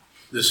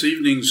This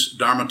evening's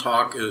Dharma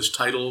talk is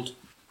titled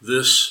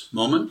This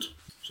Moment.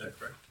 Is that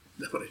correct?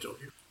 That's what I told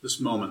you.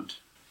 This moment.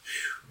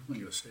 What am I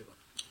going to say about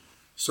it?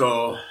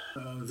 So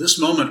this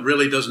moment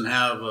really doesn't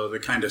have the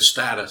kind of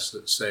status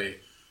that, say,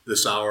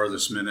 this hour,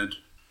 this minute,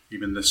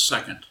 even this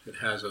second. It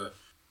has a.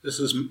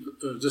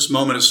 This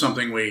moment is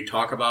something we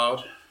talk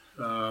about.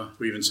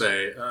 We even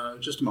say,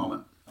 just a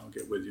moment. I'll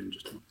get with you in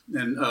just a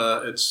moment.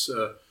 And it's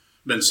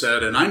been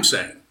said, and I'm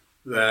saying,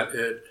 that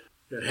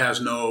it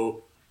has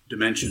no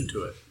dimension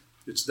to it.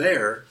 It's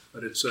there,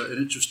 but it's an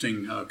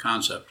interesting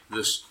concept,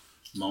 this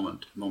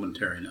moment,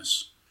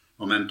 momentariness,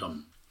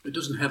 momentum. It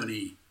doesn't have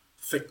any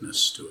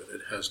thickness to it.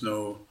 It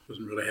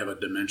doesn't really have a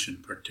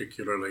dimension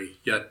particularly,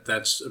 yet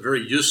that's a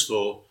very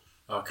useful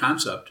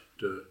concept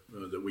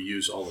that we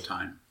use all the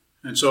time.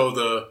 And so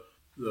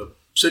the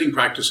sitting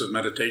practice of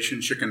meditation,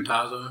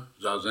 shikantaza,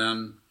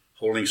 zazen,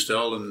 holding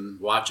still and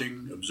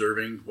watching,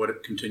 observing what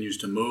it continues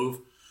to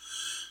move,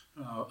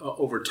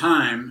 over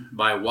time,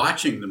 by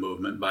watching the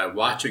movement, by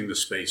watching the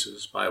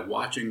spaces, by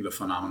watching the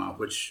phenomena,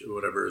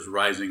 whatever is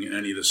rising in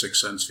any of the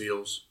six sense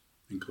fields,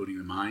 including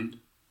the mind,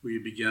 we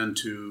begin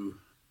to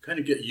kind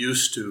of get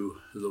used to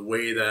the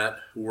way that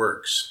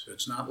works.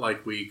 It's not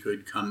like we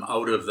could come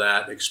out of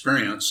that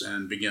experience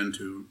and begin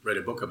to write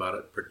a book about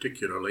it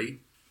particularly.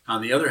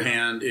 On the other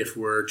hand, if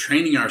we're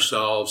training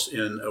ourselves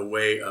in a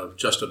way of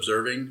just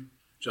observing,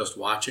 just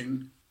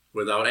watching,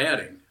 without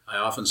adding, I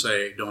often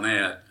say, don't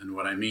add. And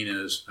what I mean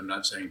is, I'm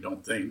not saying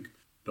don't think,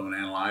 don't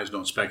analyze,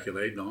 don't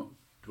speculate, don't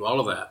do all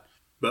of that.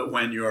 But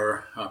when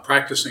you're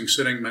practicing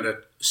sitting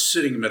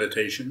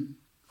meditation,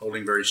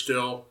 holding very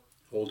still,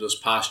 hold this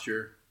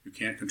posture, you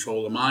can't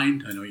control the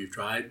mind. I know you've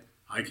tried.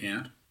 I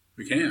can't.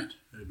 We can't.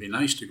 It'd be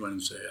nice to go in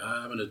and say,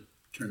 I'm going to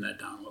turn that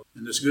down a little.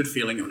 And this good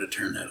feeling, I'm going to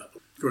turn that up.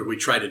 Of course, we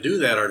try to do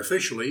that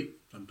artificially,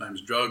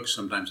 sometimes drugs,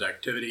 sometimes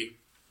activity,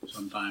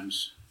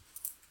 sometimes,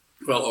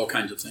 all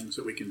kinds of things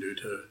that we can do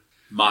to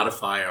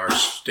modify our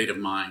state of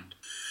mind.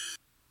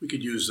 We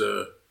could use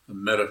the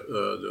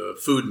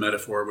food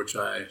metaphor, which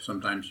I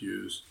sometimes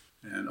use,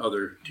 and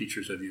other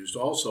teachers have used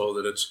also,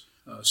 that it's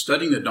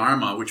studying the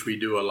Dharma, which we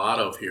do a lot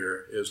of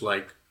here, is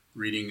like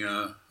reading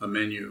a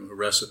menu, a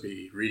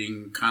recipe,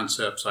 reading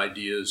concepts,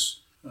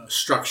 ideas,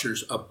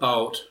 structures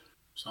about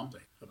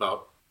something,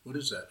 about what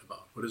is that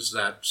about? What is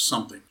that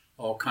something?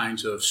 All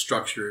kinds of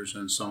structures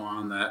and so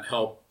on that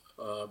help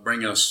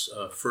bring us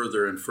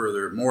further and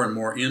further, more and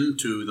more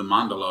into the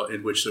mandala,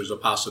 in which there's a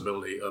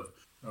possibility of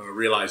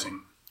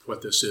realizing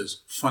what this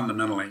is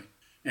fundamentally.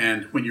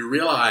 And when you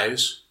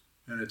realize,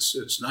 and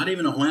it's not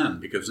even a when,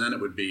 because then it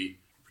would be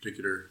a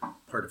particular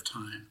part of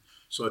time.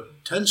 So it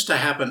tends to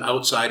happen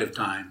outside of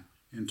time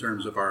in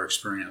terms of our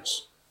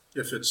experience,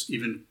 if it's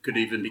could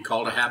even be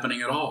called a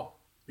happening at all.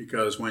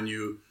 Because when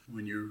you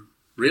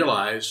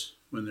realize,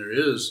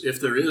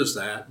 if there is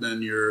that,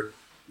 then you're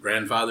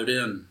grandfathered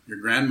in, you're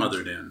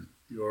grandmothered in,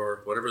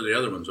 your whatever the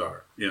other ones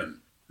are in.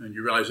 And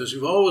you realize this,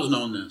 you've always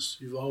known this.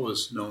 You've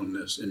always known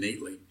this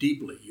innately,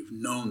 deeply. You've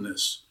known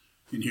this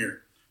in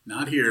here.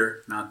 Not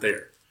here, not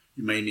there.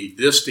 You may need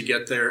this to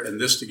get there and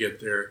this to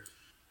get there.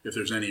 If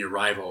there's any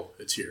arrival,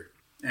 it's here.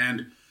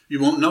 And you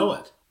won't know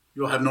it.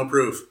 You'll have no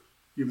proof.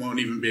 You won't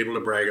even be able to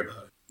brag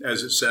about it.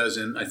 As it says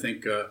in, I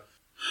think,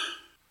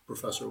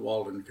 Professor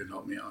Walden can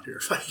help me out here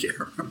if I can't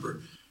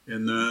remember.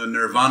 In the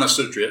Nirvana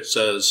Sutra, it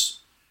says,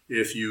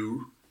 if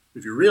you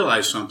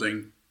realize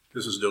something,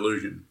 this is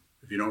delusion.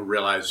 If you don't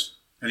realize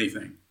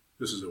anything,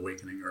 this is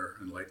awakening or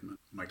enlightenment.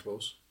 Am I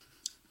close?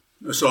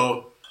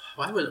 So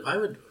how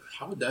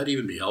would that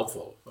even be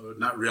helpful? I would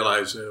not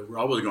realize we're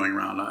always going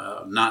around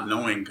not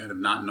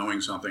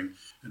knowing something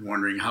and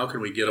wondering how can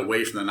we get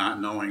away from the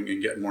not knowing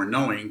and get more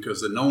knowing,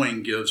 because the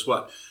knowing gives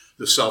what?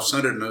 The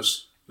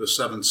self-centeredness, the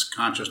seventh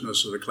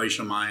consciousness of the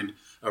klesha mind,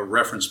 a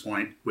reference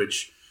point,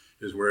 which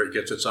is where it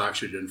gets its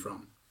oxygen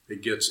from.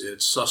 It gets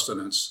its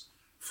sustenance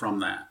from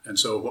that. And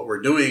so what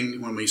we're doing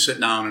when we sit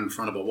down in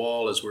front of a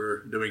wall, as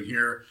we're doing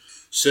here,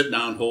 sit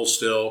down, hold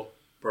still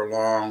for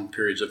long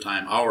periods of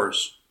time,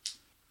 hours,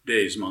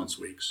 days, months,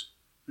 weeks,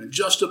 and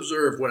just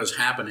observe what is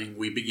happening,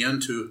 we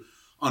begin to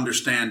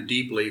understand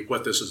deeply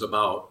what this is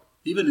about,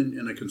 even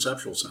in a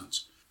conceptual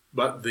sense.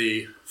 But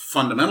the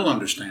fundamental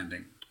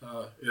understanding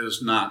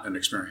is not an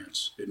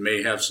experience. It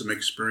may have some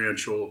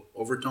experiential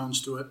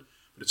overtones to it,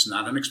 but it's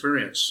not an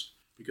experience.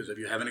 Because if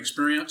you have an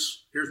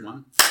experience, here's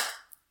one,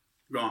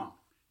 gone.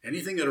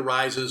 Anything that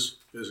arises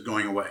is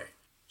going away.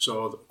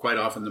 So quite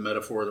often the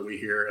metaphor that we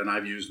hear, and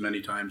I've used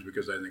many times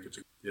because I think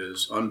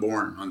is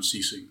unborn,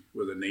 unceasing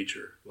with a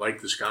nature,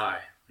 like the sky.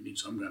 We need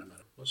some kind of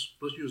metaphor.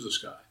 Let's use the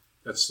sky.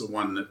 That's the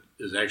one that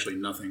is actually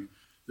nothing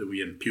that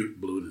we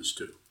impute blueness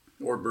to.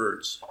 Or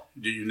birds.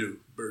 You knew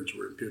birds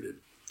were imputed.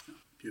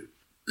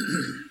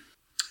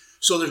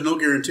 So there's no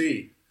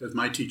guarantee, as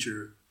my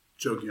teacher,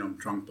 Chogyam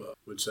Trungpa,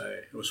 would say.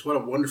 It was what a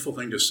wonderful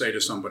thing to say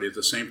to somebody. At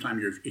the same time,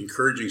 you're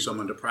encouraging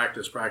someone to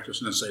practice, and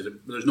then say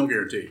that there's no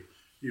guarantee.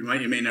 You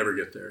may never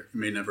get there.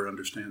 You may never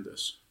understand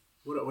this.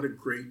 What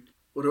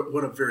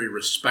a very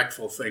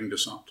respectful thing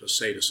to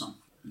say to someone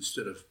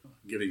instead of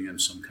giving them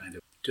some kind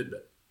of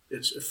tidbit.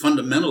 It's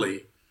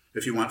fundamentally,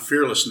 If you want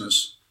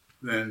fearlessness,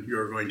 then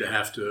you're going to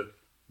have to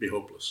be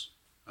hopeless.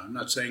 I'm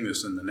not saying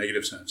this in the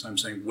negative sense. I'm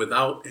saying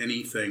without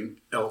anything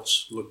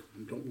else,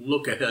 don't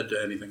look ahead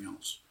to anything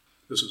else.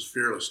 This is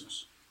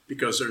fearlessness,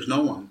 because there's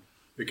no one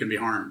that can be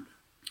harmed.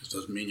 This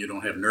doesn't mean you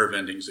don't have nerve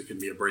endings that can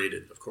be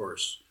abraded, of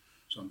course.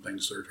 Some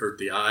things hurt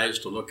the eyes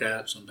to look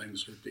at, some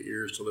things hurt the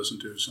ears to listen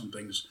to, some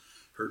things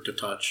hurt to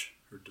touch,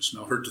 hurt to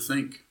smell, hurt to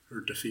think,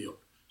 hurt to feel.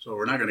 So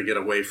we're not going to get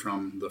away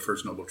from the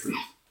First Noble Truth.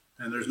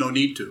 And there's no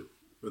need to.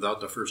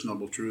 Without the First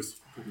Noble Truth,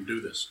 we couldn't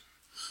do this.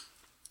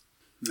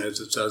 As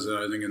it says,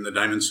 I think in the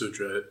Diamond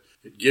Sutra,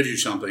 it gives you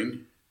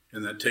something,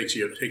 and that takes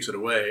it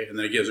away, and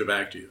then it gives it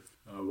back to you.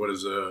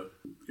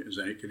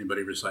 Can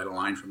anybody recite a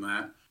line from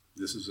that?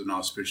 This is an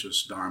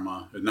auspicious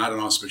dharma. It's not an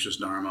auspicious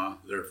dharma,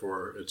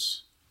 therefore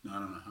it's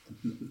not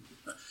an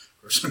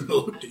Of course, I'm going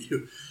to look to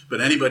you.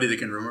 But anybody that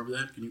can remember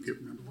that, can you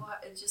remember? Well,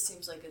 it just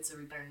seems like it's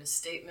a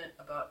statement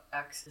about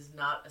X is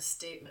not a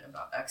statement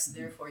about X.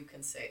 Therefore,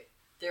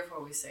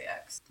 therefore we say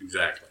X.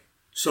 Exactly.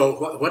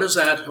 So what is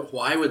that?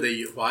 Why would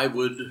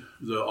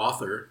the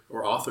author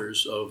or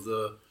authors of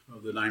the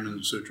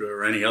Diamond Sutra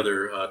or any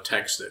other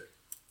text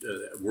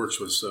that works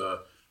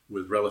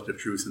with relative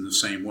truth in the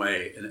same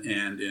way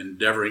and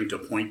endeavoring to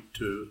point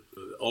to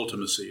the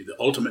ultimacy, the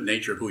ultimate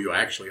nature of who you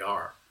actually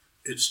are?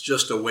 It's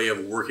just a way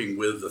of working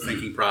with the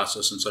thinking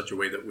process in such a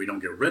way that we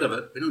don't get rid of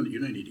it. You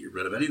don't need to get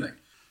rid of anything.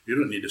 You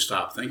don't need to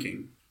stop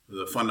thinking.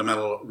 The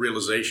fundamental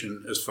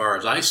realization, as far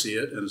as I see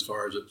it, and as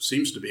far as it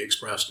seems to be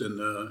expressed in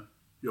the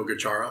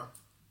Yogacara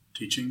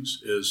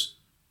teachings, is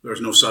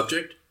there's no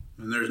subject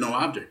and there's no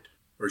object.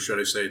 Or should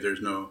I say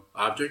there's no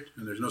object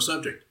and there's no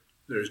subject.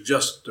 There's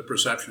just the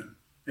perception.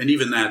 And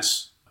even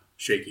that's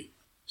shaky.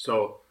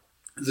 So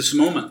this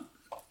moment,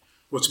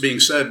 what's being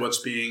said, what's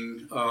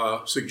being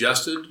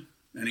suggested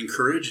and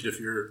encouraged, if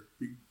you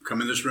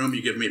come in this room,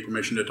 you give me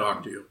permission to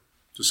talk to you,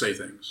 to say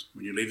things.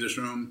 When you leave this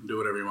room, do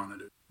whatever you want to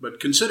do. But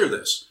consider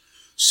this.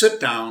 Sit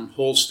down,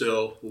 hold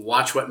still,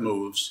 watch what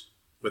moves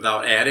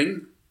without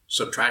adding,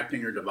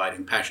 subtracting, or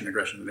dividing passion,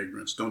 aggression, and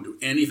ignorance. Don't do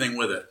anything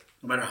with it.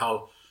 No matter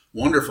how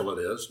wonderful it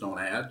is, don't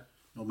add.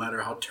 No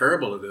matter how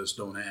terrible it is,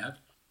 don't add.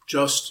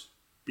 Just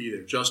be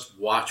there. Just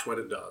watch what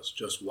it does.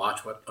 Just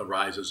watch what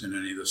arises in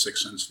any of the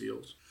six sense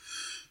fields.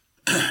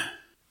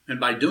 And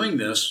by doing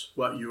this,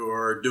 what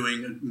you're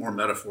doing, more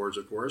metaphors,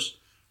 of course,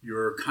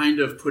 you're kind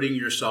of putting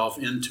yourself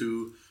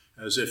into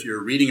as if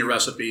you're reading a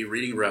recipe,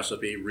 reading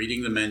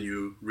the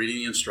menu, reading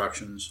the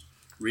instructions,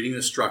 reading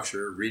the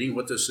structure, reading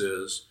what this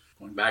is,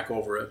 going back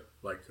over it,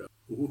 like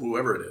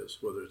whoever it is,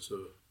 whether it's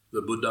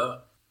the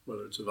Buddha,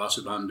 whether it's a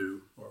Vasubandhu,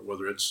 or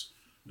whether it's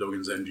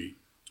Dogen Zenji.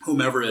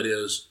 Whomever it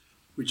is,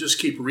 we just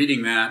keep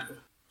reading that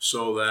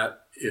so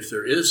that if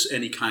there is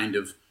any kind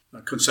of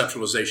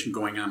conceptualization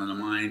going on in the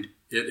mind,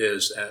 it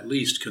is at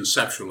least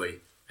conceptually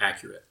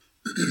accurate.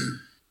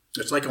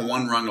 It's like a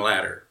one-rung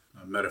ladder,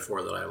 a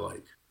metaphor that I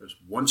like. There's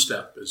one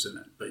step is in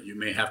it, but you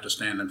may have to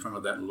stand in front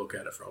of that and look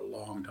at it for a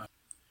long time.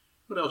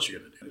 What else are you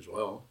going to do as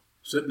well?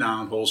 Sit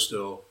down, hold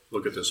still,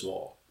 look at this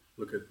wall.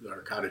 Look at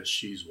our cottage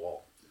cheese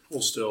wall.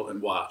 Hold still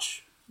and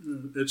watch.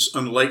 It's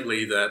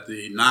unlikely that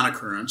the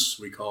non-occurrence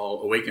we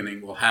call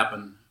awakening will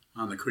happen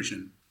on the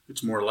cushion.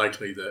 It's more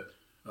likely that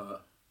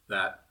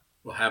that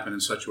will happen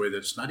in such a way that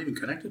it's not even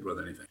connected with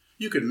anything.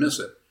 You could miss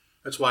it.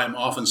 That's why I'm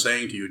often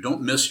saying to you,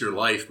 don't miss your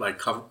life by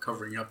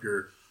covering up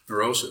your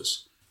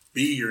neurosis.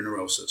 Be your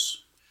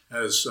neurosis.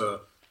 As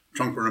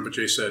Trungpa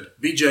Rinpoche said,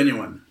 be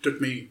genuine. It took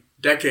me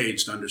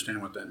decades to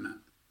understand what that meant.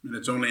 And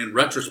it's only in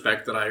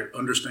retrospect that I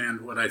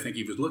understand what I think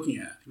he was looking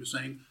at. He was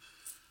saying,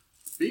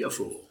 be a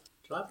fool.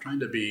 Stop trying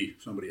to be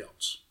somebody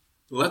else.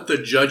 Let the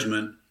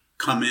judgment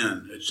come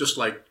in. It's just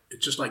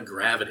like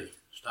gravity.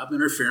 Stop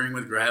interfering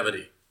with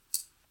gravity.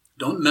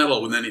 Don't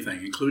meddle with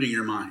anything, including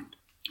your mind.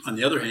 On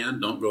the other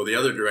hand, don't go the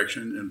other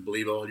direction and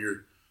believe all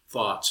your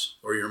thoughts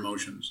or your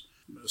emotions.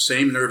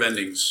 Same nerve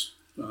endings,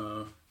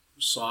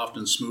 soft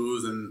and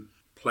smooth and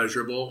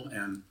pleasurable,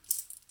 and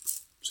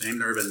same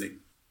nerve ending.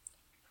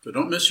 So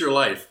don't miss your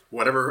life.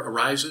 Whatever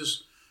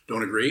arises,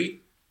 don't agree,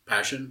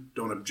 passion,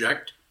 don't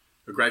object,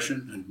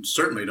 aggression, and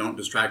certainly don't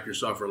distract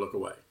yourself or look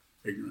away,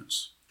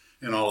 ignorance,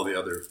 and all of the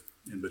other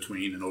in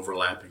between and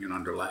overlapping and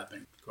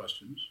underlapping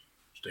questions,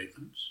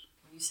 statements.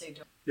 When you say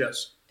don't,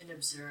 yes, and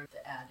observe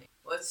the adding,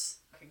 what's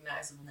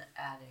recognizable in the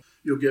adding?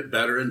 You'll get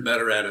better and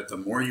better at it. The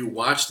more you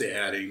watch the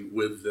adding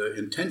with the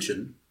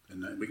intention,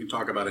 and we can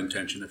talk about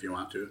intention if you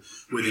want to,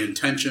 with the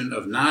intention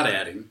of not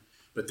adding,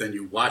 but then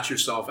you watch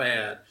yourself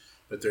add,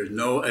 but there's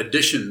no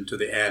addition to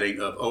the adding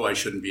of, oh, I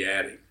shouldn't be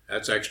adding.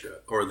 That's extra.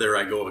 Or there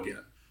I go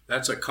again.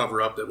 That's a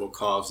cover-up that will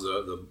cause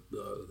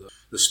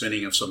the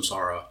spinning of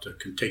samsara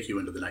to take you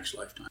into the next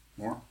lifetime.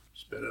 More?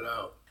 Spit it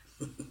out.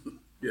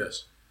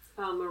 Yes.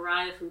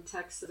 Mariah from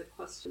Texas had a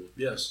question.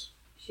 Yes.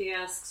 She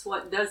asks,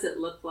 what does it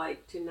look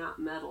like to not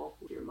meddle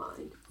with your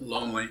mind?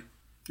 Lonely.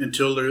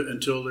 Until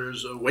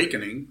there's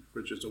awakening,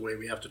 which is the way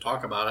we have to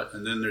talk about it,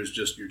 and then you're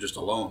just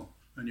alone,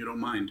 and you don't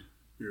mind.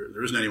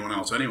 There isn't anyone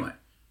else anyway.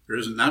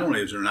 Not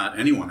only is there not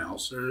anyone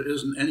else, there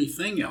isn't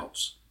anything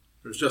else.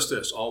 There's just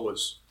this,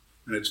 always,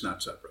 and it's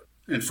not separate.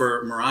 And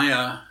for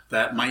Mariah,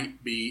 that might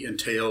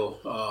entail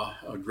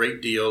a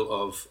great deal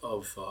of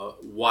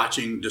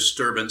watching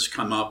disturbance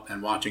come up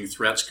and watching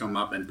threats come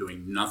up and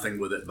doing nothing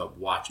with it but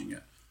watching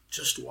it.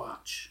 Just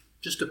watch.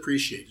 Just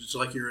appreciate. It's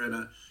like you're in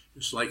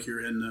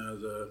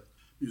the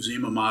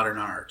Museum of Modern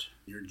Art.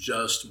 You're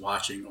just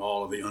watching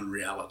all of the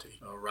unreality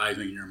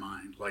arising in your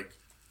mind, like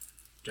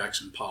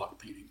Jackson Pollock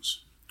paintings,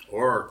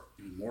 or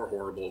even more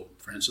horrible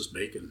Francis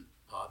Bacon.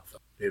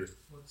 David.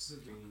 What's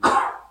it mean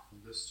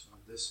this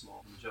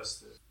small,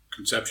 just this?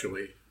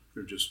 Conceptually,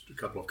 they're just a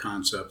couple of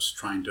concepts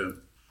trying to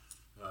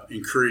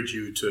encourage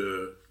you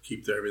to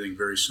keep everything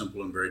very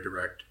simple and very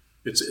direct.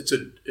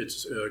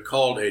 It's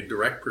called a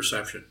direct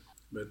perception,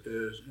 but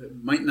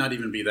it might not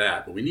even be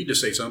that. But we need to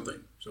say something,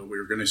 so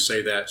we're going to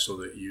say that so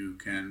that you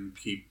can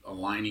keep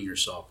aligning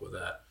yourself with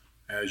that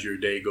as your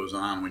day goes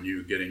on. When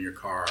you get in your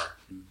car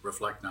and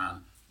reflect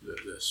on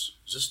this,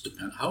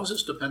 how is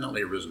this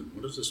dependently arisen?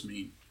 What does this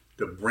mean?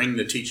 To bring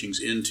the teachings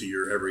into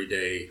your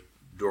everyday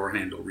door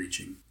handle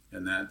reaching.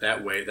 And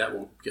that way, that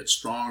will get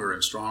stronger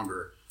and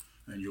stronger,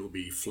 and you'll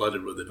be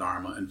flooded with the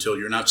Dharma until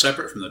you're not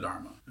separate from the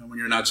Dharma. And when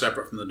you're not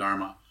separate from the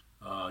Dharma,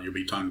 you'll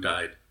be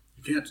tongue-tied.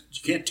 You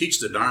can't teach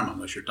the Dharma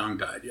unless you're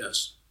tongue-tied,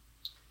 yes.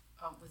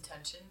 With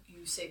tension,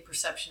 you say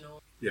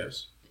perceptional.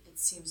 Yes. It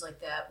seems like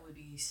that would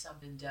be some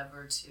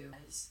endeavor to...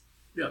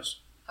 Yes.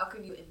 How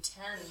can you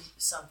intend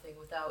something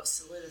without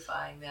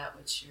solidifying that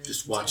which you're...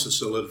 Just watch the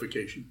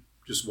solidification.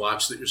 Just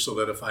watch that you're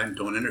solidified and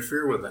don't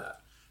interfere with that.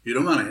 You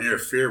don't want to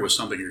interfere with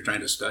something you're trying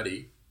to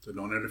study, so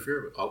don't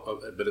interfere with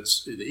it. But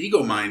it's the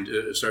ego mind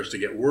starts to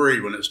get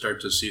worried when it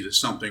starts to see that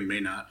something may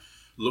not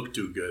look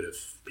too good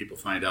if people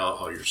find out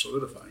how you're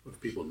solidifying. What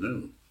if people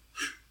knew?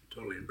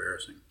 Totally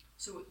embarrassing.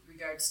 So with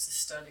regards to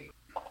study,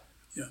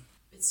 yeah,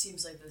 it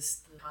seems like the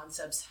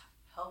concepts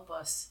help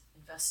us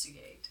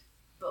investigate.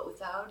 But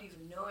without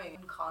even knowing,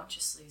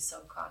 unconsciously,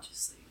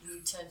 subconsciously, we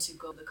tend to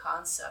go the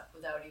concept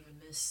without even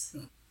miss.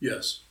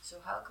 Yes. So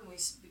how can we,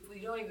 if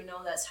we don't even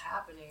know that's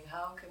happening,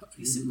 how can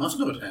we... You must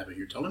know what's happening.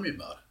 You're telling me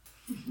about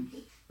it.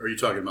 Or are you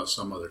talking about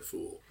some other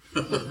fool?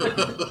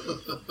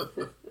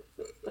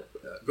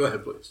 Go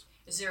ahead, please.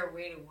 Is there a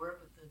way to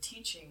work with the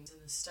teachings and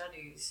the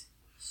studies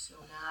so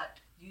not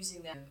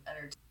using them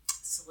and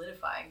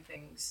solidifying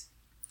things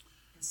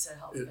instead of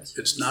helping us?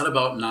 It's not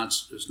about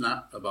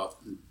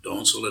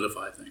don't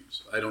solidify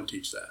things. I don't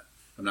teach that.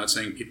 I'm not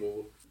saying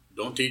people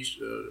don't teach,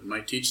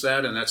 might teach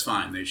that, and that's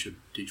fine. They should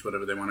teach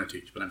whatever they want to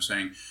teach. But I'm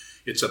saying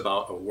it's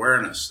about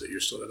awareness that you're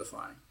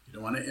solidifying. You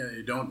don't want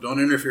to, don't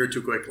interfere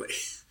too quickly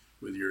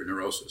with your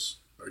neurosis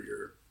or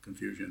your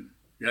confusion.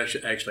 You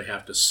actually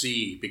have to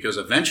see, because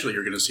eventually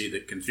you're going to see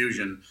that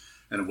confusion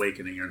and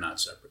awakening are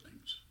not separate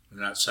things.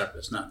 They're not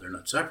separate. They're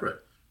not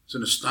separate. It's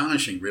an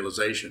astonishing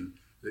realization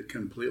that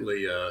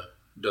completely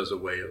does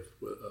away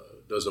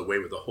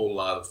with a whole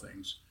lot of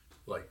things,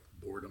 like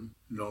boredom.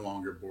 No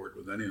longer bored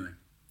with anything.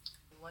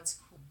 What's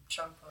cool?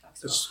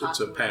 It's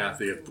a path,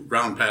 the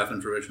ground path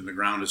in fruition. The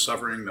ground is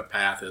suffering. The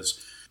path is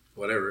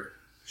whatever,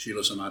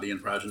 Shila Samadhi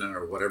and Prajna,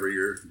 or whatever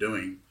you're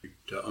doing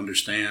to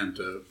understand,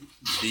 to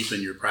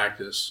deepen your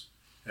practice.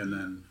 And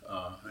then,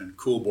 and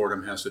cool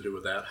boredom has to do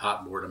with that.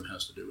 Hot boredom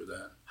has to do with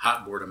that.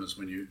 Hot boredom is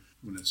when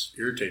it's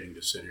irritating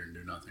to sit here and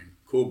do nothing.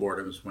 Cool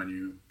boredom is when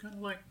you kind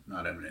of like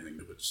not having anything to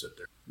do but sit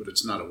there. But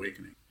it's not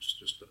awakening. It's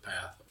just the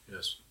path.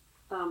 Yes.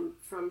 From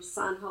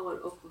Sanho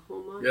in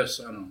Oklahoma.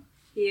 Yes, I know.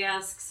 He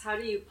asks, how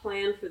do you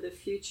plan for the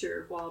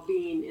future while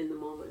being in the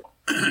moment?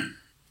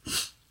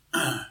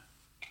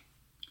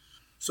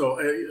 So,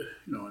 in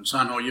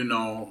Sanho,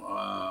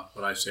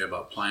 what I say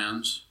about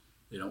plans.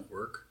 They don't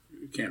work.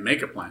 You can't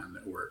make a plan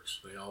that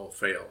works. They all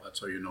fail. That's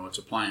how you know it's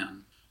a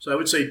plan. So I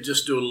would say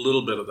just do a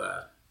little bit of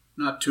that.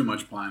 Not too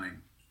much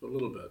planning, but a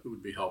little bit. It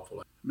would be helpful.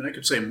 I mean, I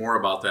could say more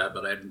about that,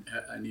 but I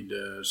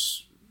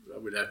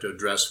would have to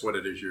address what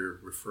it is you're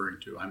referring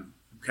to. I'm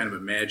kind of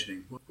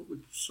imagining, what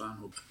would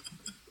Sanho...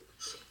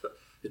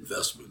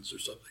 investments or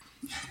something.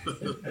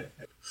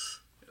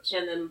 Yes.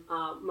 And then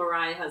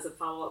Mariah has a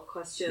follow-up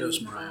question. Yes,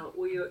 Mariah.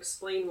 Will you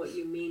explain what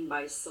you mean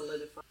by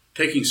solidify?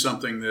 Taking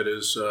something that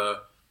is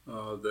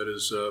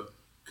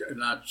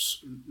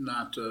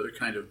not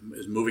kind of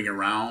is moving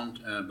around,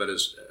 but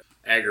is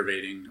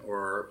aggravating,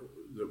 or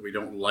that we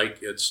don't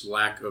like its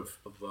lack of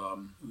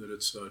that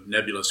it's a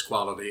nebulous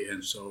quality,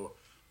 and so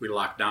we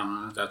lock down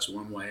on it. That's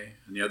one way.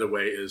 And the other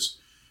way is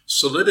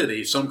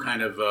solidity, some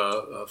kind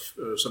of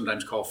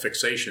sometimes called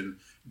fixation,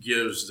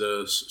 gives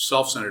the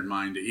self-centered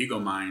mind, the ego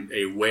mind,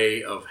 a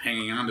way of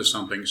hanging on to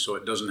something so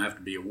it doesn't have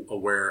to be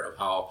aware of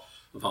how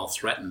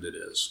threatened it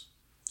is.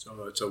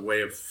 So it's a way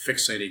of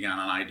fixating on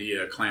an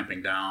idea,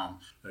 clamping down.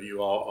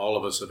 All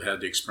of us have had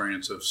the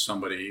experience of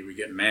somebody, we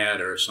get mad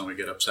or somebody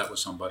get upset with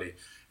somebody,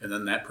 and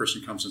then that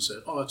person comes and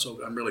says,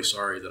 I'm really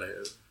sorry that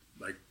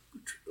I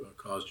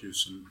caused you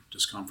some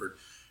discomfort.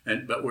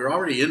 But we're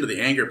already into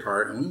the anger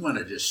part, and we want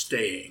to just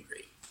stay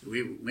angry.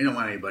 We don't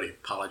want anybody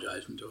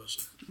apologizing to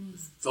us. It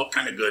felt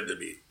kind of good to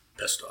be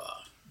pissed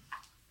off.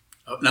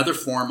 Another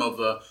form of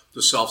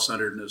the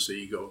self-centeredness, the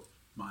ego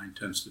mind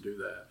tends to do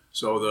that.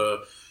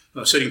 So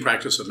sitting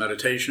practice of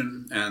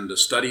meditation and the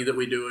study that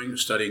we're doing,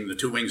 studying the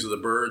two wings of the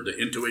bird, the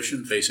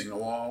intuition facing the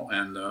wall,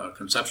 and the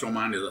conceptual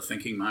mind or the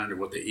thinking mind or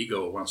what the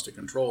ego wants to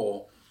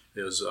control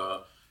is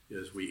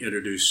we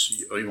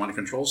introduce, oh, you want to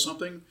control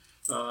something?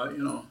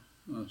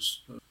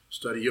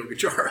 Study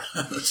Yogacara.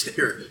 Let's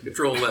hear,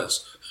 control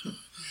this.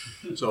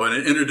 So and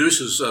it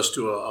introduces us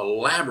to a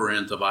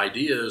labyrinth of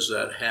ideas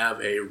that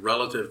have a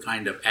relative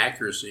kind of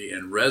accuracy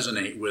and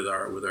resonate with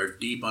our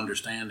deep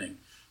understanding.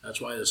 That's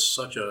why it's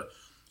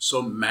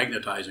so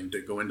magnetizing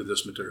to go into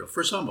this material.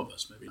 For some of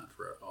us, maybe not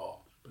for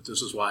all. But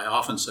this is why I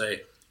often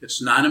say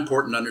it's not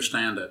important to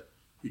understand it.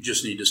 You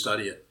just need to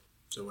study it.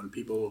 So when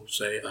people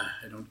say,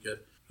 I don't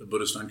get the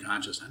Buddhist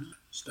unconscious, I'm not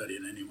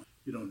studying anyway.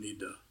 You don't need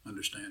to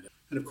understand it.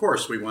 And of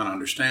course, we want to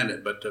understand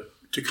it, but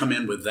to come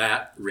in with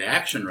that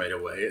reaction right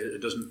away,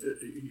 it doesn't.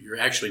 You're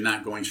actually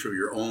not going through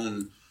your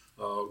own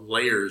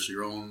layers,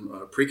 your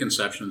own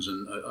preconceptions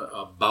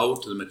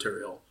about the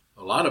material.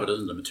 A lot of it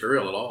isn't the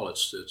material at all.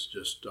 It's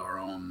just our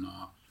own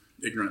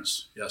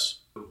ignorance. Yes.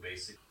 So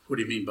basic. What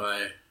do you mean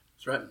by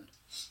threatened?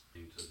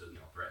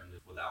 Threatened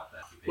without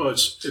that. Well,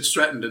 it's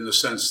threatened in the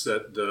sense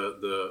that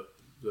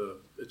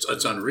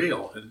it's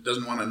unreal. It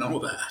doesn't want to know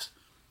that.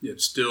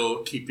 It's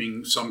still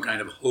keeping some kind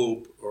of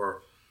hope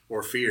or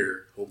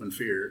fear, hope and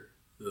fear.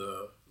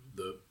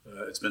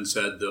 It's been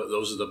said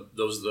those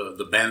are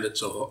the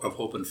bandits of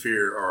hope and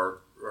fear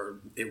are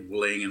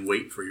laying in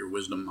wait for your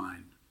wisdom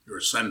mind. Your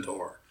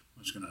centaur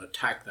is going to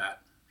attack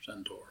that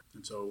centaur,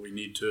 and so we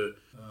need to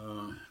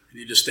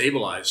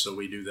stabilize. So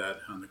we do that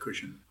on the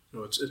cushion.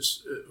 So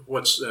it's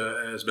what's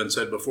has been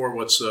said before.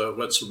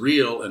 What's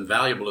real and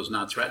valuable is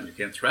not threatened. You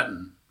can't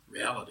threaten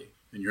reality,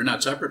 and you're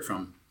not separate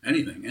from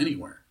anything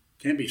anywhere.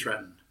 Can't be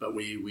threatened. But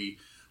we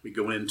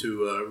go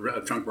into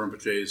Trungpa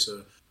Rinpoche's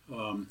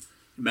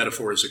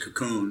metaphor as a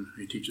cocoon.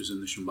 He teaches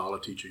in the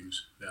Shambhala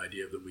teachings the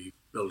idea that we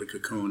build a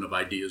cocoon of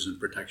ideas and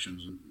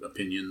protections and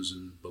opinions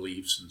and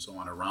beliefs and so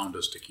on around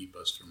us to keep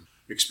us from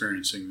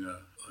experiencing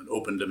an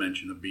open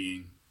dimension of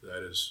being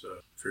that is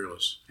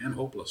fearless and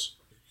hopeless.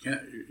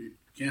 You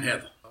can't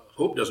have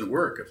hope. Doesn't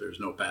work if there's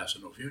no past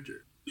and no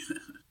future.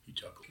 He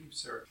chuckled.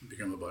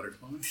 Become a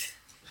butterfly.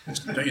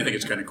 Don't you think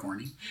it's kind of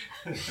corny?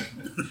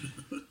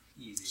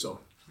 Easy. So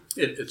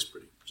it's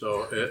pretty.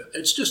 So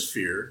it's just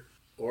fear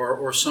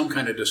or some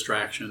kind of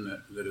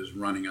distraction that is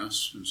running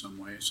us in some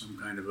way. Some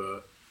kind of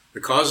the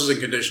causes and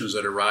conditions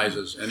that arise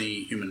as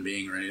any human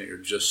being or anything are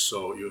just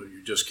so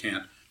you just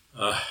can't.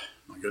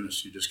 My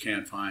goodness, you just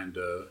can't find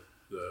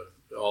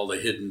all the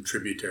hidden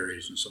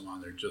tributaries and so on.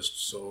 They're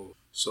just so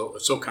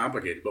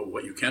complicated. But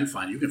what you can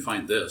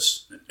find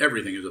this, and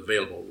everything is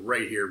available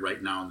right here,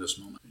 right now, in this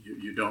moment.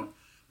 We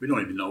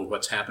don't even know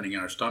what's happening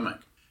in our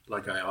stomach.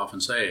 Like I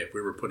often say, if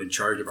we were put in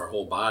charge of our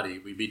whole body,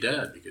 we'd be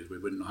dead because we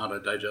wouldn't know how to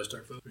digest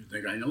our food. We'd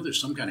think, I know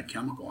there's some kind of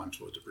chemical I'm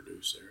supposed to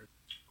produce there.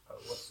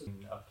 What's the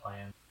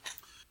plan?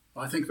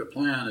 Well, I think the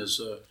plan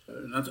is,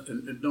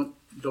 don't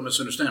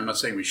misunderstand, I'm not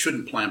saying we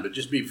shouldn't plan, but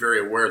just be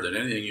very aware that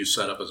anything you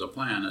set up as a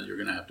plan, you're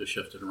going to have to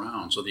shift it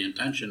around. So the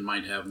intention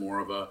might have more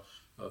of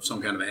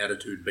some kind of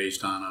attitude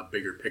based on a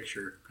bigger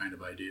picture kind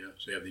of idea.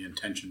 So you have the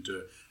intention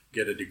to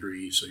get a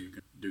degree so you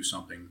can do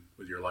something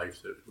with your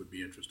life that would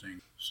be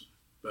interesting.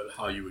 But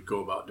how you would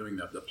go about doing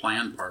that, the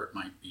plan part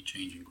might be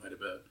changing quite a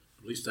bit.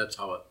 At least that's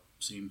how it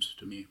seems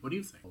to me. What do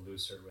you think?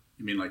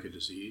 You mean like a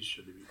disease?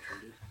 Should it be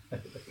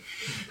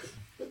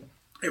treated?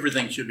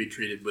 Everything should be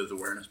treated with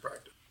awareness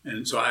practice.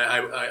 And so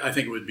I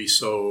think it would be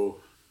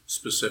so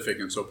specific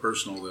and so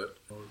personal that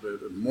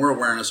more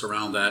awareness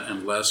around that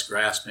and less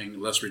grasping,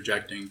 less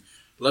rejecting,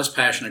 less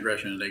passion,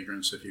 aggression, and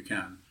ignorance if you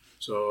can.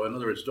 So in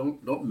other words,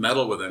 don't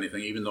meddle with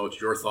anything, even though it's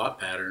your thought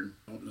pattern.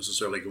 Don't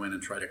necessarily go in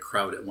and try to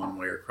crowd it one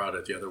way or crowd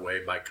it the other way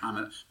by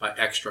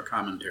extra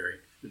commentary.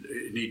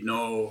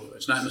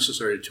 It's not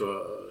necessary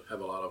to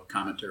have a lot of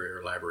commentary or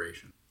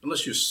elaboration,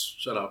 unless you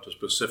set out to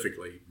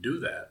specifically do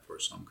that for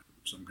some kind.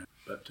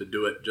 But to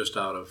do it just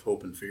out of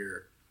hope and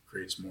fear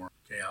creates more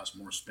chaos,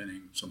 more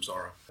spinning,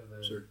 samsara.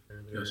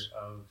 Yes.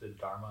 Of the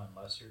Dharma and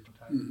lesser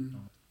type.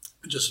 I'm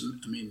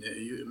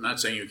not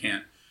saying you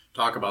can't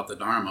talk about the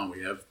Dharma.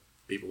 We have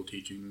people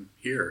teaching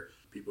here.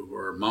 People who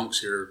are monks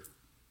here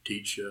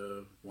teach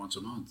once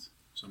a month,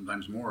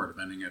 sometimes more,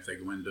 depending if they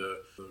go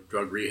into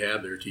drug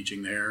rehab, they're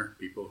teaching there.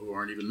 People who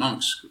aren't even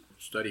monks who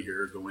study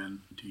here go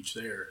in and teach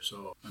there.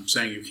 So I'm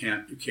saying you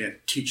can't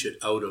teach it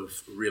out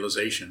of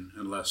realization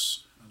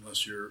unless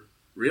you're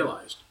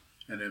realized.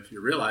 And if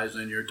you're realized,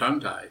 then you're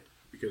tongue-tied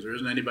because there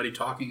isn't anybody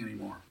talking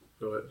anymore.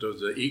 So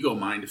the ego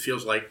mind, it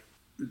feels like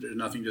there's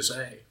nothing to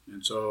say.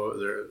 And so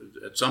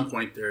at some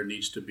point there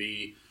needs to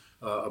be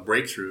a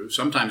breakthrough.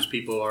 Sometimes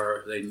people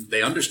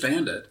they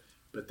understand it,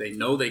 but they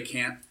know they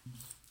can't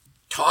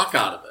talk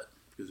out of it.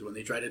 Because when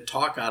they try to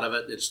talk out of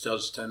it, it still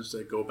tends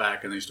to go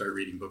back and they start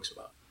reading books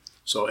about it.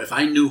 So if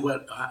I knew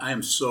I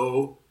am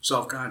so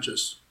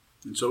self-conscious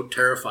and so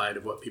terrified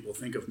of what people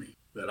think of me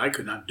that I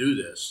could not do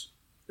this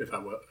if I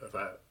were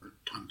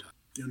tongue-tied.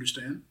 Do you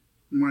understand?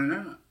 Why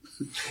not?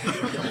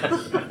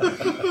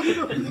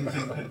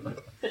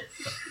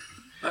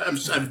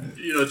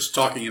 it's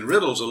talking in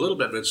riddles a little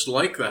bit, but it's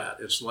like that.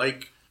 It's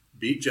like,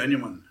 be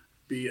genuine.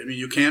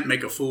 You can't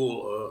make a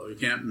fool. You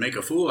can't make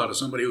a fool out of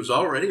somebody who's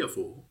already a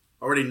fool.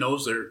 Already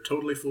knows they're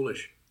totally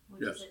foolish.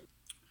 What Yes. is it?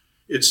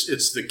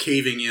 It's the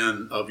caving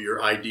in of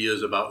your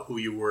ideas about who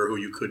you were, who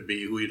you could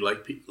be, who you'd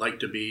like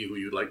to be, who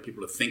you'd like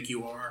people to think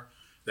you are.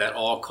 That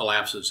all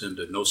collapses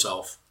into no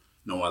self,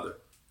 no other.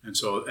 And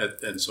so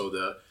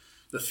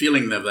the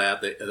feeling of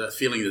that, the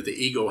feeling that the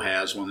ego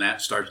has when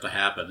that starts to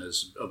happen,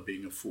 is of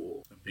being a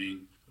fool, of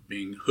being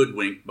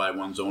hoodwinked by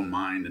one's own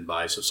mind and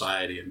by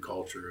society and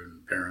culture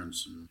and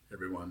parents and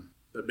everyone,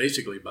 but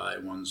basically by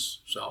one's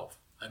self.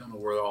 I don't know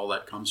where all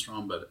that comes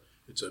from, but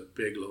it's a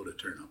big load of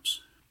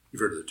turnips. You've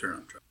heard of the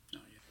turnip truck? No,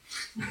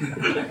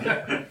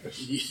 yeah.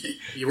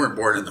 You weren't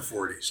born in the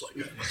 40s like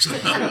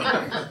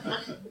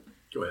that.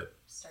 Go ahead.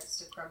 Starts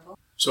to crumble.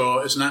 So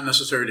it's not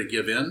necessary to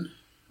give in,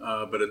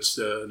 but it's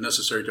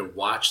necessary to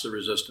watch the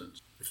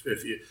resistance.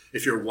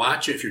 If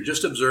you're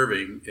just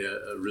observing,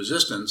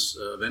 resistance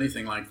of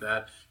anything like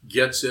that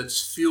gets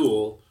its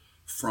fuel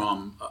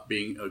from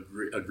being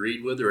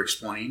agreed with or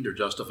explained or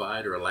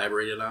justified or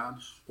elaborated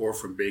on, or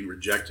from being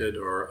rejected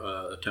or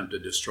attempt to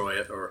destroy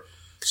it or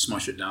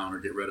smush it down or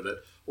get rid of it,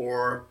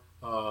 or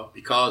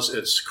because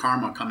it's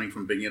karma coming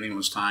from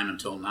beginningless time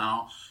until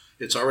now,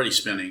 it's already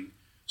spinning.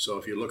 So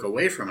if you look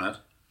away from it,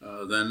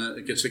 then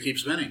it gets to keep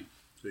spinning.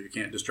 So you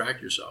can't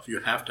distract yourself. You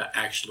have to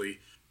actually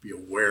be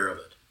aware of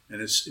it.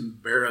 And it's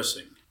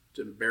embarrassing. It's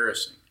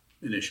embarrassing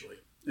initially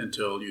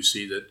until you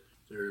see that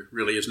there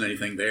really isn't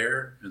anything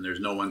there and there's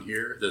no one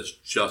here. There's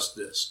just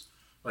this.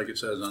 Like it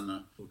says on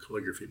the little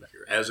calligraphy back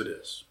here, as it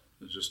is.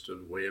 It's just a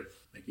way of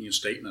making a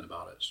statement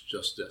about it. It's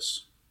just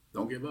this.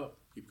 Don't give up.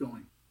 Keep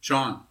going.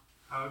 Sean.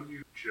 How do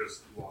you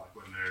just walk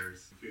when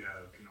if you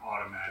have an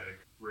automatic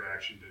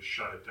reaction to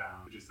shut it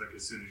down, just like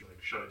as soon as you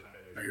shut it down,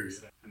 I hear you.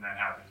 and that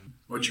happens?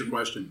 What's your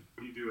question?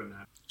 What do you do in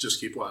that?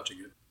 Just keep watching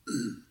it.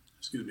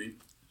 Excuse me.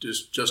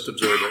 Just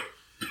observe it.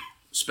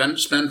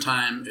 Spend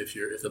time. If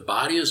the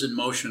body is in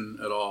motion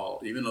at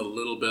all, even a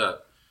little bit,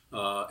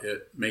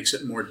 it makes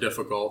it more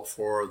difficult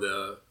for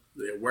the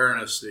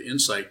awareness, the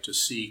insight to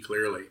see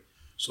clearly.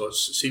 So it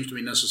seems to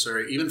be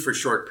necessary, even for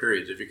short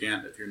periods.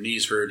 If your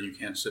knees hurt, you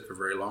can't sit for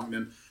very long,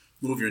 then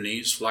move your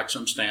knees, flex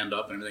them, stand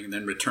up, and everything, and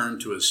then return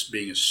to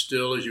being as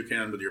still as you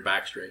can with your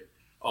back straight.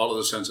 All of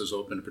the senses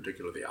open, in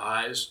particular the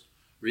eyes.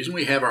 The reason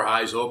we have our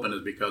eyes open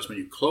is because when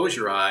you close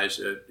your eyes,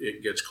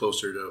 it gets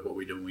closer to what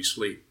we do when we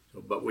sleep.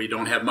 But we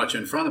don't have much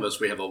in front of us.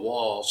 We have a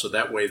wall, so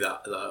that way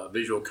the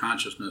visual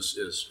consciousness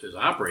is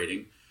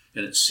operating,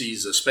 and it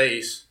sees the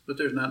space, but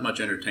there's not much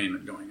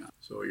entertainment going on.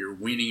 So you're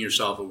weaning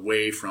yourself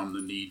away from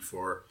the need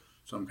for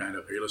some kind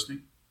of, are you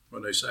listening?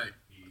 What did I say?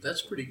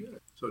 That's pretty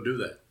good. So do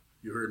that.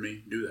 You heard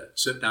me. Do that.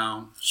 Sit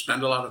down.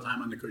 Spend a lot of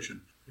time on the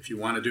cushion. If you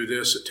want to do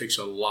this, it takes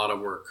a lot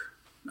of work.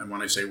 And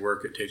when I say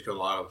work, it takes a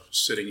lot of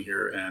sitting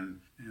here,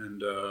 and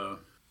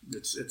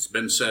it's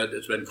been said,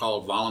 it's been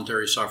called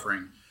voluntary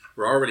suffering.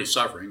 We're already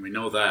suffering, we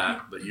know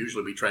that, but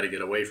usually we try to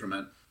get away from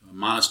it. A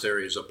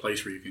monastery is a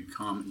place where you can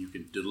come and you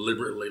can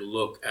deliberately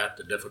look at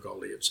the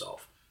difficulty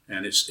itself.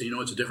 And it's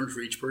different for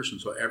each person.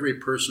 So every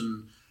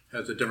person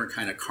has a different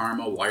kind of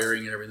karma,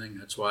 wiring and everything.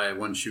 That's why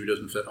one shoe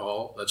doesn't fit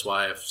all. That's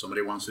why if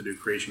somebody wants to do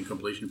creation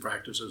completion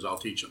practices, I'll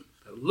teach them.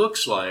 It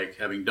looks like,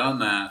 having done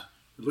that,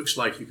 it looks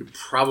like you could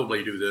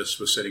probably do this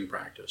with sitting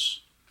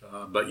practice.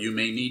 But you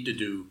may need to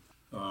do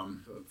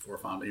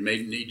you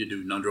may need to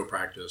do Nundro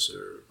practice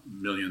or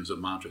millions of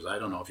mantras. I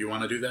don't know. If you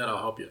want to do that, I'll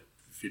help you.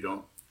 If you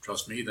don't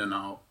trust me, then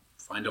I'll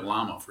find a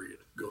lama for you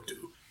to go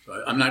to.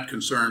 So I'm not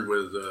concerned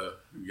with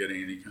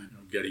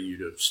getting you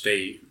to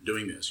stay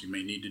doing this. You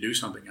may need to do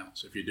something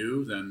else. If you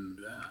do, then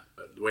that.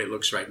 But the way it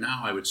looks right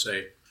now, I would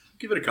say,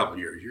 give it a couple of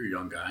years. You're a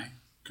young guy.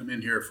 Come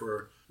in here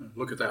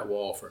look at that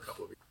wall for a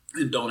couple of years.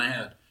 And don't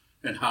add.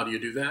 And how do you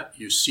do that?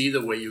 You see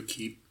the way you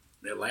keep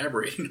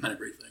elaborating on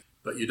everything.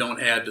 But you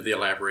don't add to the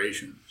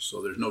elaboration.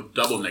 So there's no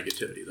double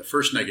negativity. The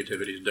first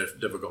negativity is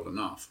difficult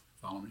enough.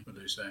 Follow me? What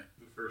did they say?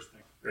 The first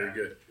thing. Very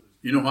good.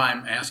 You know why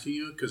I'm asking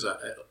you? Because I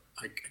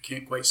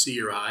can't quite see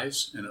your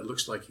eyes, and it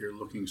looks like you're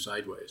looking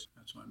sideways.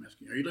 That's why I'm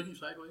asking. Are you looking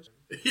sideways?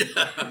 Yeah.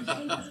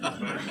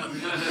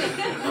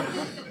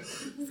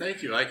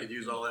 Thank you. I could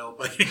use all the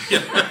help.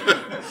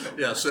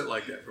 Yeah, sit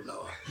like that from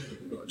now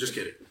on. Just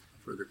kidding.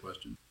 Further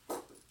question.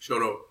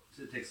 Shoto.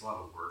 It takes a lot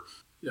of work.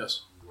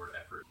 Yes. The word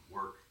effort.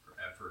 Work or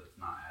effort is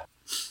not effort.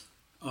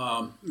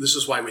 This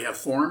is why we have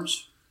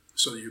forms,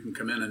 so that you can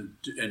come in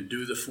and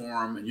do the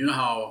form. And you know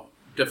how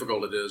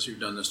difficult it is. You've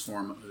done the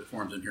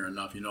forms in here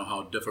enough. You know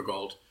how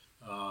difficult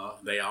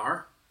they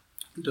are.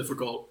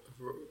 Difficult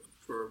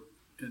for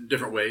in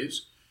different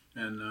ways,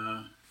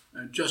 and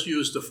just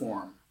use the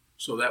form.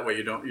 So that way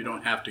you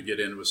don't have to get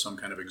in with some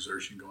kind of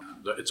exertion going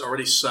on. It's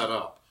already set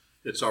up.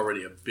 It's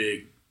already a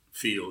big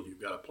field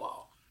you've got to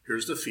plow.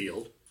 Here's the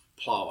field.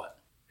 Plow it.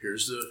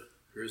 Here's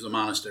the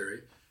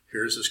monastery.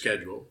 Here's the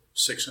schedule.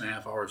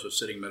 6.5 hours of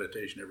sitting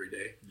meditation every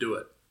day. Do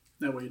it.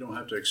 That way you don't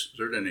have to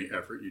exert any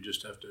effort. You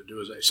just have to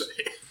do as I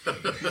say.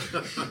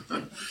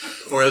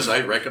 Or as I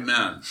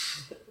recommend.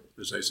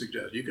 as I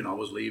suggest. You can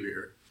always leave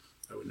here.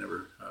 I would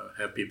never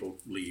have people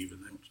leave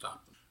and they won't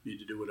stop them. You need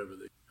to do whatever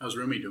they. How's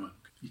Rumi doing?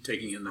 You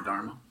taking in the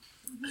Dharma?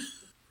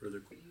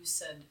 Further. You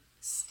said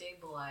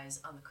stabilize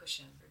on the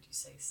cushion, or do you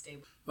say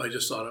stable? I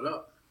just thought it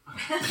up.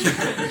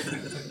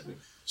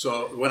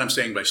 So what I'm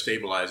saying by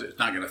stabilize, it's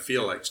not going to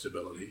feel like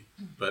stability,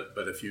 but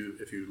if you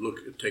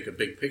take a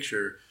big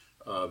picture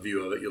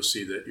view of it, you'll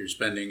see that you're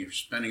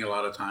spending a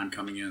lot of time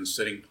coming in,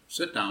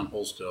 sit down,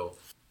 hold still,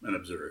 and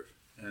observe.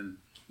 And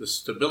the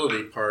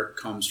stability part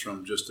comes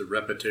from just the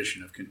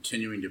repetition of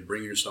continuing to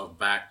bring yourself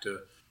back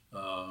to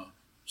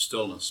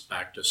stillness,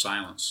 back to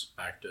silence,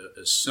 back to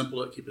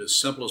keep it as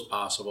simple as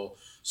possible,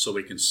 so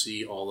we can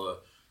see all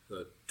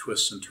the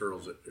twists and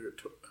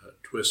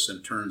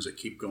turns that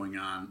keep going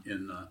on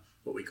in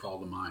what we call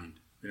the mind.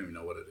 We don't even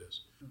know what it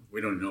is. We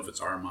don't even know if it's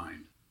our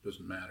mind. It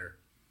doesn't matter.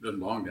 It doesn't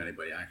belong to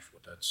anybody, actually.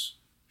 That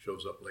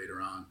shows up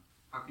later on.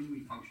 How can we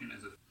function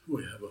as a...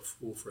 We have a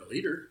fool for a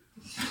leader.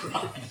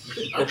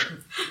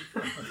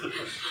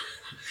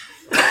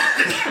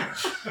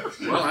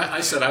 Well, I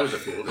said I was a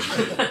fool.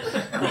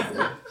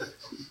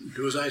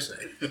 Do as I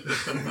say.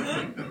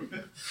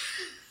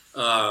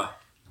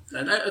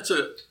 And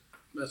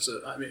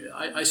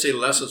I say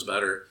less is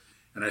better,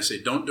 and I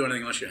say don't do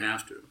anything unless you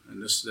have to.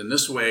 And in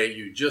this way,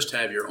 you just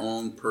have your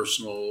own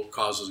personal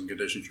causes and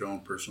conditions, your own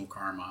personal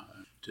karma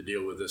to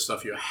deal with this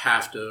stuff you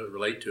have to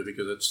relate to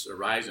because it's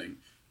arising.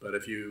 But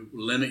if you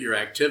limit your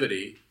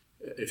activity,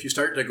 if you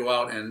start to go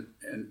out and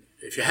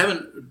if you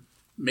haven't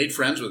made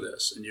friends with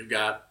this and you've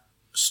got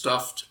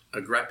stuffed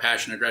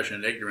passion, aggression,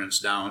 and ignorance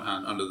down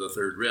under the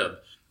third rib,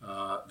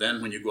 then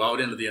when you go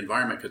out into the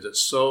environment, because it's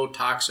so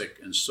toxic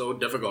and so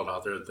difficult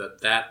out there,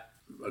 that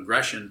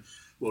aggression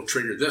will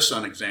trigger this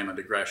unexamined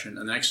aggression.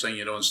 And the next thing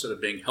you know, instead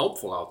of being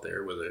helpful out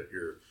there with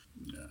your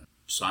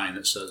sign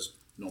that says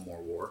no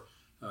more war,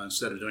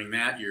 instead of doing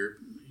that,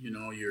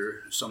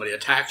 somebody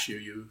attacks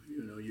you,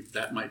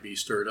 that might be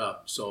stirred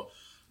up. So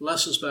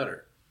less is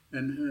better.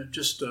 And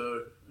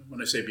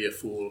when I say be a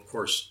fool, of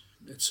course,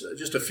 it's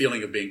just a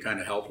feeling of being kind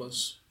of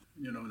helpless,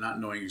 not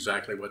knowing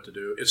exactly what to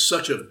do. It's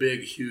such a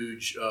big,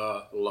 huge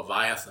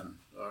leviathan,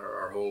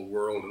 our whole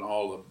world and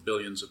all the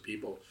billions of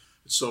people.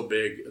 It's so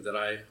big that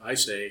I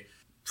say,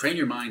 train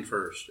your mind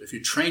first. If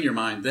you train your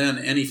mind, then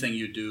anything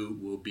you do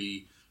will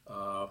be,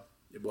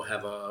 it will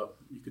have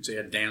you could say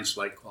a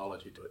dance-like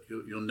quality to it.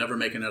 You'll never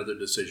make another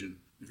decision.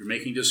 If you're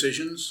making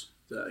decisions,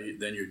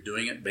 then you're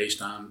doing it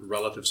based on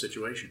relative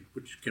situation,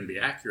 which can be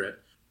accurate.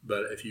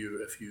 But if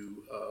you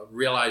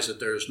realize that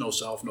there is no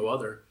self, no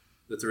other,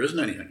 that there isn't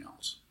anything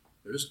else.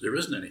 There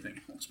isn't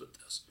anything else but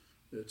this.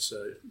 It's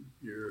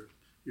you're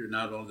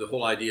not only the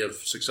whole idea of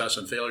success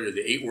and failure.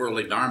 The 8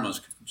 worldly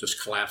dharmas just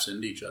collapse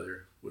into each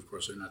other. Of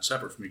course, they're not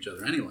separate from each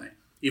other anyway.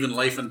 Even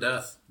life and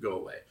death go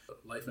away.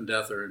 Life and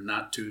death are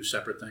not two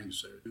separate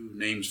things. They're two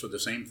names for the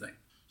same thing.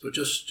 So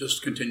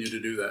just continue to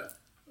do that.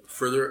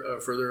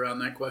 Further on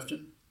that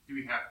question? Do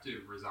we have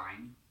to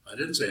resign? I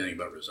didn't say anything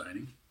about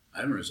resigning. I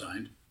haven't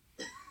resigned.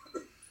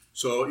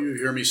 So you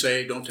hear me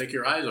say, don't take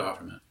your eyes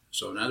off of it.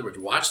 So in other words,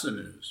 watch the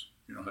news.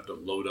 You don't have to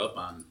load up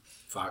on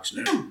Fox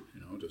News,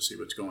 to see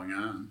what's going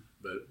on.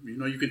 But,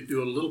 you can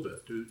do a little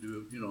bit.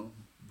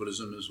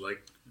 Buddhism is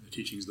like the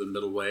teachings of the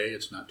middle way.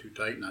 It's not too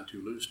tight, not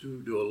too loose.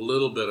 Do a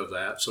little bit of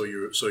that so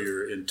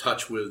you're in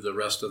touch with the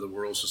rest of the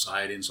world,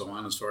 society, and so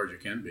on as far as you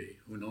can be.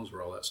 Who knows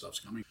where all that stuff's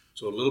coming.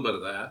 So a little bit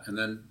of that, and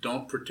then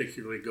don't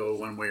particularly go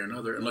one way or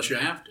another unless you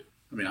have to.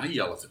 I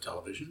yell at the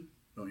television.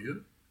 Don't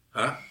you?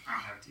 Huh? I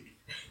don't have TV.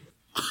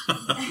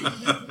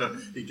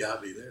 He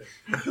got me there.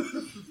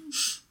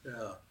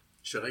 Yeah.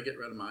 Should I get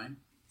rid of mine?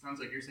 Sounds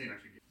like you're saying I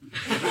should get...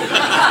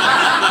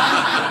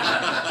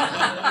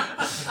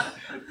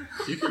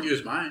 You can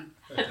use mine.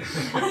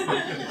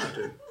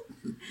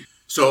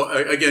 So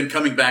again,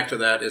 coming back to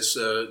that, it's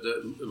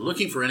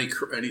looking for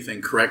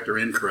anything correct or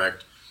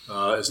incorrect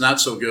is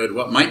not so good.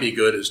 What might be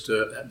good is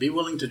to be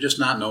willing to just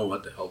not know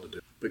what the hell to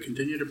do, but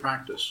continue to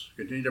practice,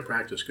 continue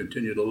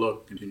to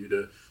look, continue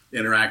to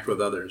interact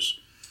with others.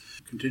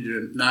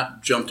 Continue to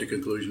not jump to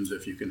conclusions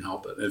if you can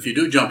help it. And if you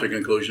do jump to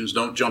conclusions,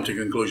 don't jump to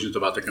conclusions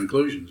about the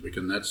conclusions,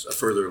 because that's a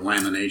further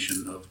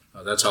lamination of,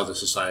 that's how the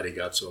society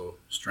got so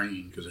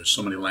strained, because there's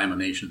so many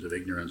laminations of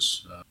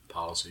ignorance,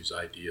 policies,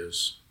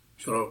 ideas.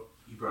 So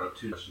You brought up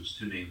 2 questions,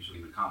 2 names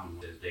in the common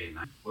one is day and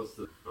night. What's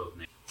the both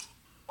names?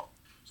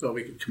 So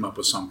we could come up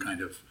with some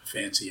kind of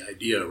fancy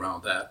idea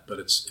around that, but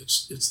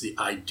it's the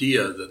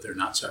idea that they're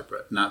not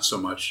separate, not so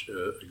much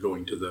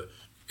going to the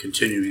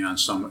continuing on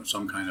some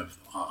kind of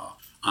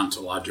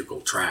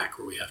ontological track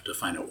where we have to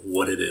find out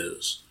what it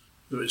is.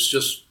 It's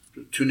just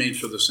 2 names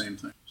for the same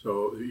thing.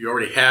 So you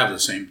already have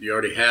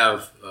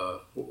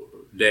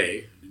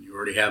day and you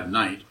already have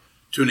night,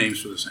 2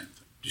 names for the same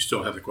thing. Do you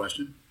still have the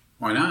question?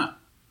 Why not?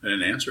 I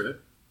didn't answer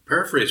it.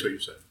 Paraphrase what you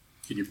said.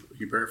 Can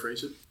you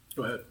paraphrase it?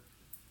 Go ahead.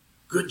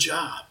 Good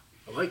job.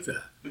 I like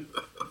that.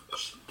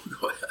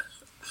 Go ahead.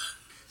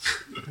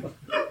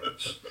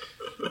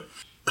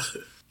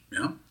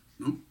 Yeah?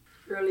 No?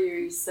 Earlier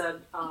you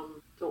said,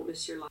 don't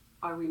miss your life.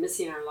 Are we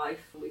missing our life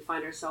when we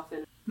find ourselves in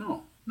it?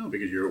 No,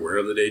 because you're aware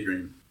of the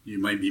daydream. You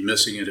might be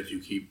missing it if you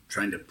keep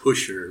trying to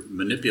push or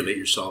manipulate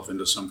yourself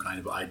into some kind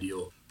of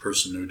ideal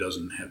person who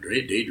doesn't have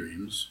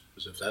daydreams,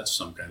 as if that's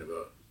some kind of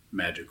a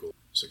magical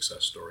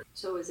success story.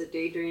 So is a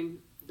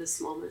daydream this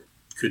moment?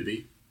 Could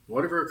be.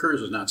 Whatever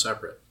occurs is not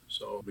separate.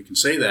 So we can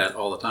say that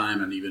all the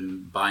time and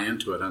even buy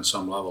into it on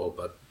some level,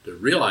 but to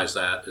realize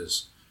that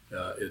is,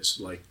 it's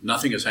like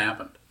nothing has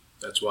happened.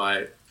 That's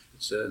why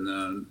it's in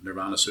the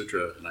Nirvana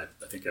Sutra, and I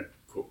think I'm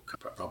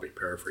probably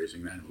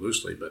paraphrasing that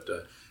loosely, but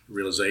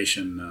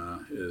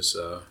realization is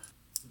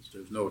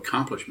there's no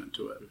accomplishment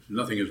to it. If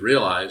nothing is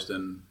realized,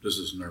 then this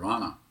is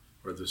nirvana,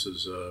 or this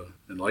is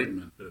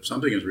enlightenment. But if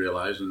something is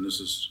realized, then this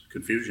is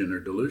confusion or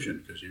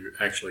delusion, because you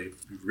actually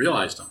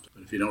realized something.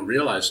 But if you don't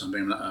realize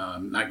something,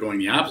 not going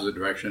the opposite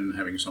direction,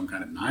 having some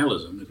kind of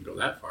nihilism, it doesn't go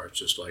that far. It's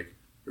just like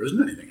there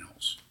isn't anything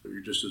else. You're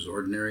just as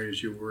ordinary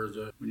as you were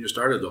when you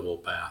started the whole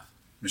path.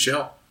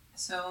 Michelle?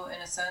 So, in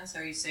a sense,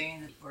 are you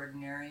saying that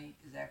ordinary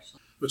is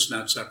actually... It's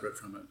not separate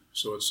from it.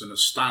 So it's an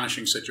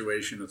astonishing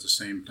situation. At the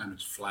same time,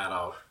 it's flat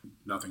out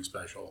nothing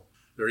special.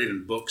 There are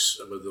even books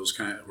with those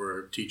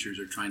where teachers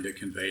are trying to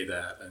convey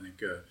that. I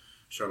think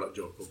Charlotte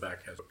Joko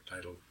Beck has a book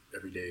titled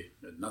 "Every Day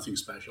Nothing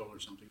Special" or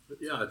something. But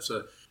yeah,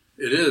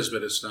 it is,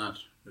 but it's not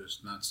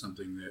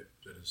something that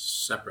is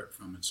separate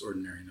from its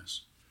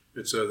ordinariness.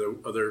 It's the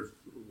other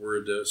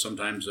word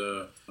sometimes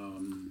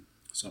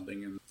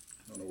something in,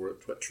 I don't know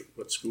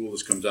what school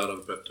this comes out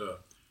of, but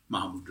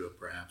Mahamudra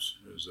perhaps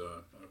is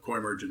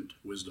co-emergent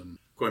wisdom.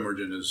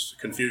 Co-emergent is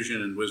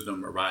confusion and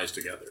wisdom arise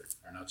together.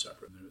 They're not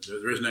separate.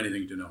 There isn't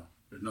anything to know.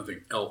 There's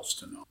nothing else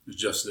to know. It's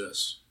just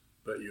this.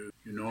 But you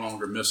no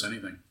longer miss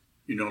anything.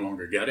 You no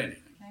longer get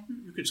anything. Okay.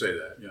 You could say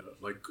that. Yeah,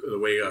 like the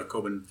way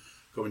Kobun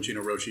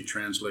Chino Roshi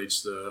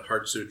translates the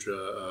Heart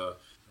Sutra,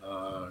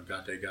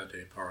 Gate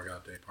Gate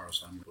Paragate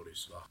Parasam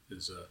Bodhisattva,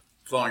 is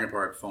falling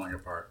apart,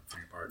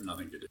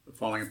 nothing to do.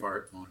 Falling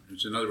apart.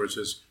 In other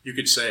words, you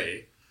could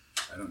say,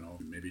 I don't know,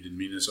 maybe he didn't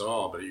mean this at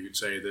all, but you could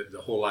say that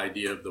the whole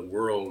idea of the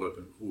world, of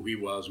who he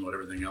was and what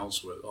everything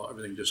else was,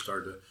 everything just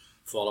started to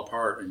fall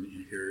apart, and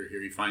here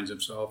he finds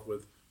himself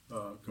with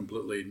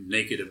completely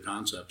negative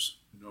concepts.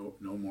 No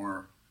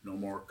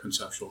more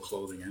conceptual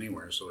clothing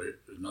anywhere, so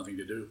there's nothing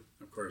to do.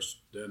 Of course,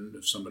 then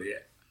if somebody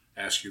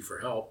asks you for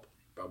help,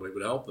 you probably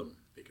would help them,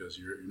 because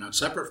you're not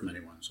separate from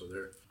anyone. So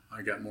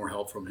I got more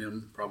help from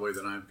him probably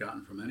than I've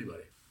gotten from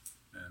anybody.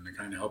 And the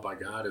kind of help I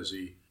got is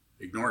he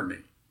ignored me.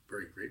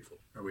 Very grateful.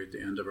 Are we at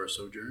the end of our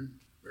sojourn?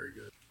 Very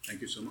good.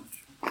 Thank you so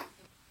much.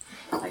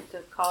 I'd like to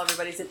call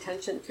everybody's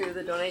attention to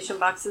the donation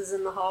boxes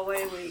in the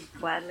hallway. We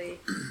gladly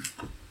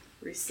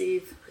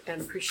receive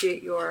and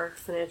appreciate your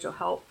financial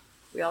help.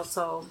 We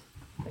also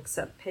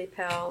accept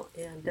PayPal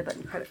and debit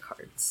and credit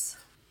cards.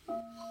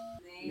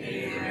 May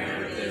the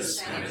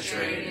Emeritus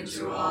penetrate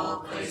into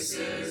all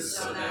places,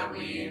 so that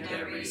we and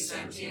every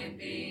sentient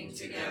being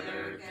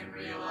together can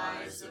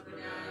realize the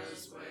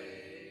Buddha's way.